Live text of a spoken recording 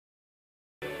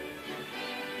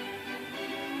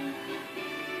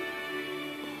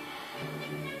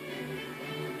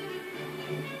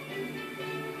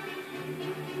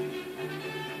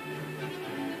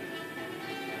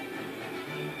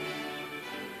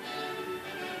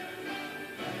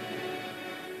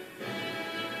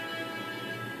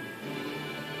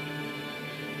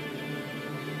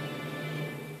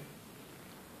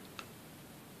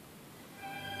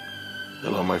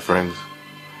Hello, my friends.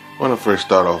 I want to first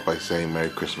start off by saying Merry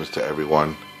Christmas to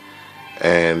everyone,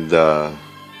 and to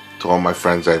all my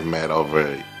friends I've met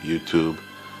over YouTube,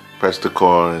 Presta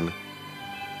Corn,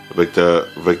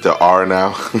 Victor R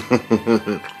now,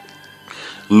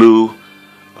 Lou.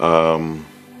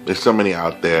 There's so many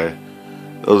out there.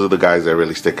 Those are the guys that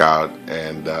really stick out,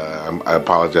 and I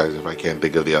apologize if I can't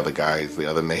think of the other guys, the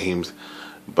other names,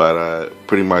 but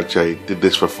pretty much I did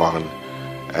this for fun,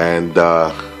 and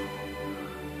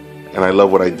I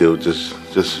love what I do,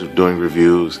 just doing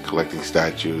reviews, collecting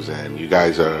statues, and you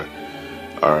guys are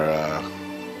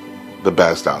the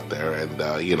best out there,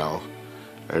 and you know,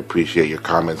 I appreciate your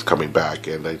comments coming back,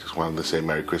 and I just wanted to say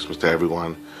Merry Christmas to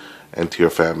everyone and to your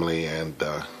family, and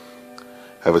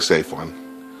have a safe one.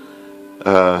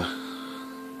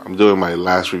 I'm doing my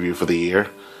last review for the year,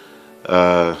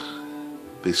 the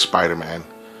Spider-Man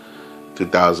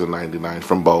 2099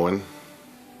 from Bowen.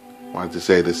 Wanted to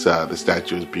say this the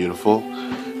statue is beautiful.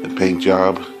 The paint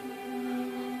job,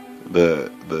 the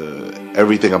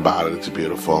everything about it, it's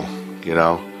beautiful. You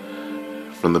know,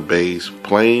 from the base,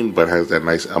 plain, but has that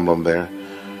nice emblem there.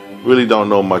 Really don't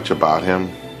know much about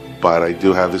him, but I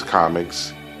do have his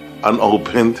comics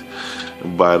unopened.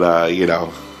 But you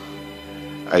know,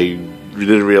 I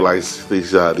didn't realize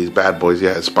these bad boys. He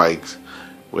has spikes,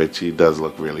 which he does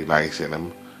look really nice in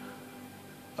him.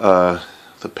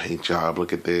 The paint job,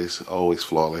 look at this, always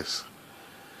flawless.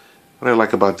 What I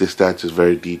like about this statue is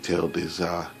very detailed. Is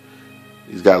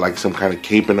he's got like some kind of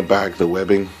cape in the back, the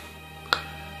webbing,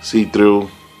 see-through,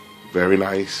 very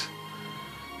nice.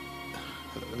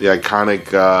 The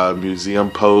iconic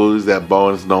museum pose that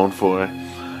Bowen's known for.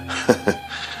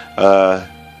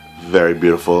 Very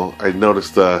beautiful. I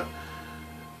noticed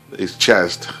his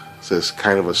chest says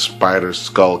kind of a spider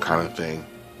skull kind of thing.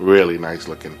 Really nice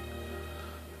looking.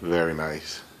 Very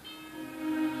nice.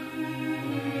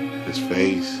 His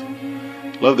face.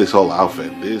 Love this whole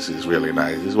outfit. This is really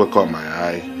nice. This is what caught my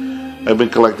eye. I've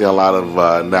been collecting a lot of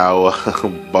now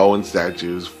Bowen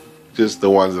statues, just the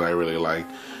ones that I really like.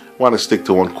 I want to stick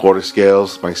to 1/4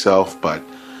 scales myself, but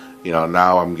you know,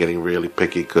 now I'm getting really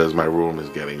picky because my room is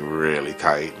getting really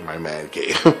tight in my man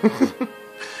cave.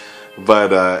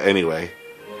 But anyway,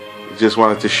 just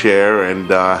wanted to share,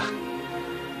 and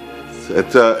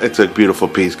it's a beautiful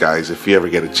piece, guys. If you ever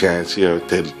get a chance, you know,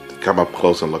 to come up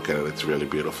close and look at it, it's really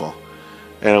beautiful.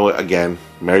 And again,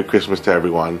 Merry Christmas to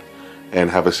everyone, and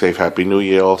have a safe, Happy New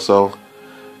Year also.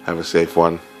 Have a safe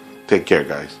one. Take care,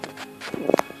 guys.